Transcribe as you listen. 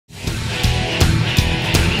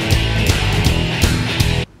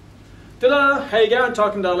G'day, how you going,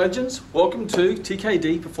 Taekwondo legends? Welcome to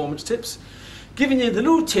TKD Performance Tips. Giving you the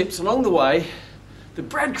little tips along the way, the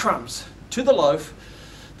breadcrumbs to the loaf,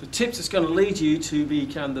 the tips that's going to lead you to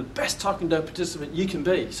become the best Taekwondo participant you can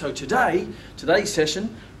be. So today's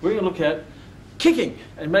session, we're going to look at kicking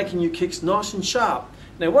and making your kicks nice and sharp.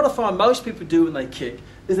 Now what I find most people do when they kick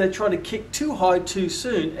is they try to kick too high too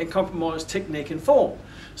soon and compromise technique and form.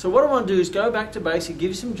 So what I want to do is go back to basic,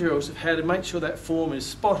 give you some drills of how to make sure that form is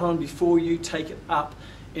spot on before you take it up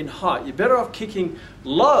in height. You're better off kicking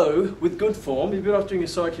low with good form, you're better off doing a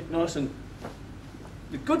side kick nice and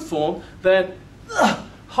with good form than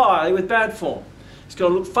high with bad form. It's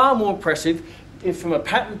going to look far more impressive. If from a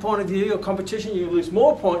pattern point of view or competition you lose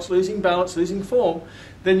more points losing balance, losing form,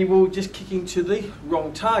 than you will just kicking to the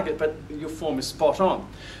wrong target, but your form is spot on.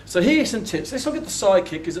 So here are some tips. Let's look at the side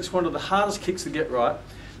kick because it's one of the hardest kicks to get right.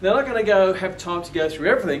 Now I'm not going to have time to go through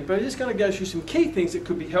everything, but I'm just going to go through some key things that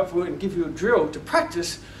could be helpful and give you a drill to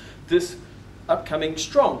practice this upcoming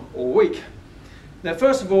strong or week. Now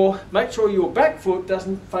first of all, make sure your back foot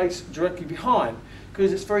doesn't face directly behind,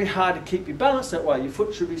 because it's very hard to keep your balance that way. Your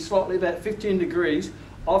foot should be slightly about 15 degrees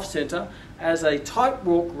off center. As a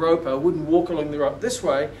tightrope roper wouldn't walk along the rope this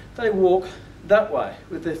way, they walk that way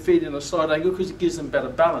with their feet in a slight angle because it gives them better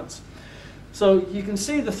balance. So you can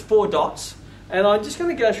see the 4 dots, and I'm just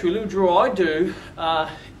going to go through a little drill I do,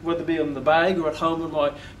 whether it be on the bag or at home on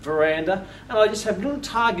my veranda, and I just have little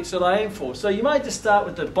targets that I aim for. So you may just start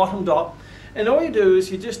with the bottom dot, and all you do is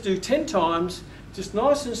you just do 10 times, just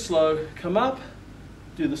nice and slow, come up,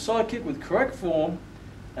 do the side kick with correct form,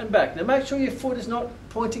 and back. Now make sure your foot is not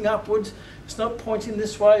pointing upwards, it's not pointing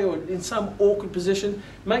this way or in some awkward position.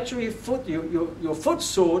 Make sure your foot, your foot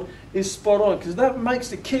sword is spot on, because that makes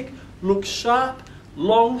the kick look sharp,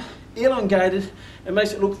 long, elongated, and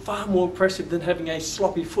makes it look far more impressive than having a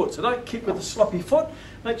sloppy foot. So don't kick with a sloppy foot,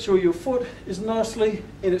 make sure your foot is nicely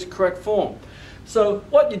in its correct form. So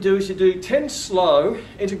what you do is you do 10 slow,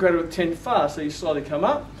 integrated with 10 fast. So you slowly come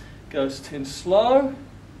up, goes 10 slow,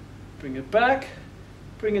 bring it back,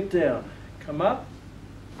 bring it down, come up,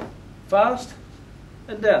 fast,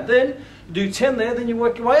 and down. Then you do 10 there, then you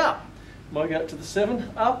work your way up. Might go up to the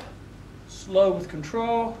 7, up, slow with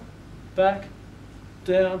control, back,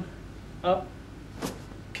 down, up,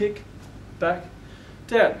 kick, back,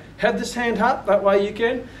 down. Have this hand up, that way you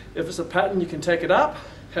can, if it's a pattern you can take it up,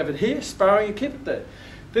 have it here, sparring, you keep it there.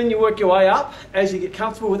 Then you work your way up as you get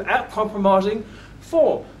comfortable without compromising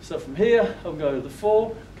form. So from here, I'll go to the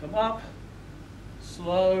 4, come up,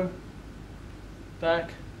 slow,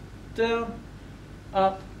 back, down,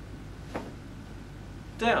 up,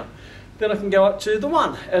 down. Then I can go up to the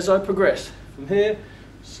 1 as I progress. From here,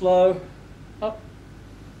 slow, up,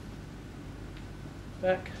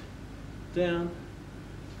 back, down,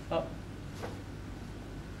 up,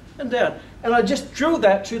 and down. And I just drill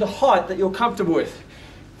that to the height that you're comfortable with.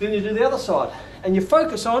 Then you do the other side, and you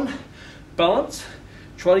focus on balance.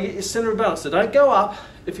 Try to get your center of balance. So don't go up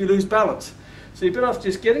if you lose balance. So you're better off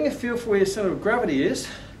just getting a feel for where your center of gravity is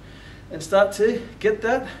and start to get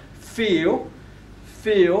that feel.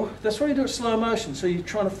 That's why you do it slow motion. So you're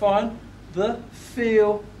trying to find the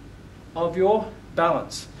feel of your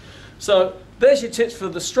balance. So there's your tips for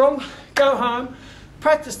the strong. Go home,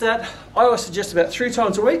 practice that. I always suggest about 3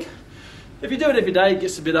 times a week. If you do it every day, it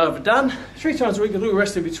gets a bit overdone. 3 times a week, a little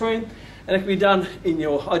rest in between. And it can be done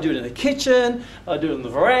I do it in the kitchen, I do it in the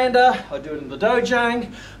veranda, I do it in the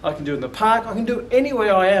dojang, I can do it in the park, I can do it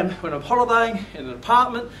anywhere I am when I'm holidaying, in an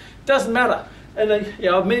apartment, doesn't matter. And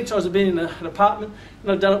many times I've been in an apartment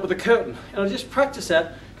and I've done it with a curtain. And I just practice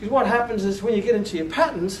that, because what happens is when you get into your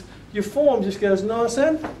patterns, your form just goes nice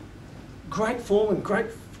and great form and great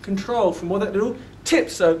control from all that little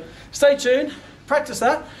tip. So stay tuned, practice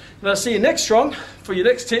that, and I'll see you next strong for your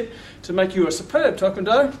next tip to make you a superb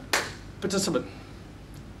Taekwondo participant.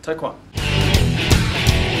 Take one.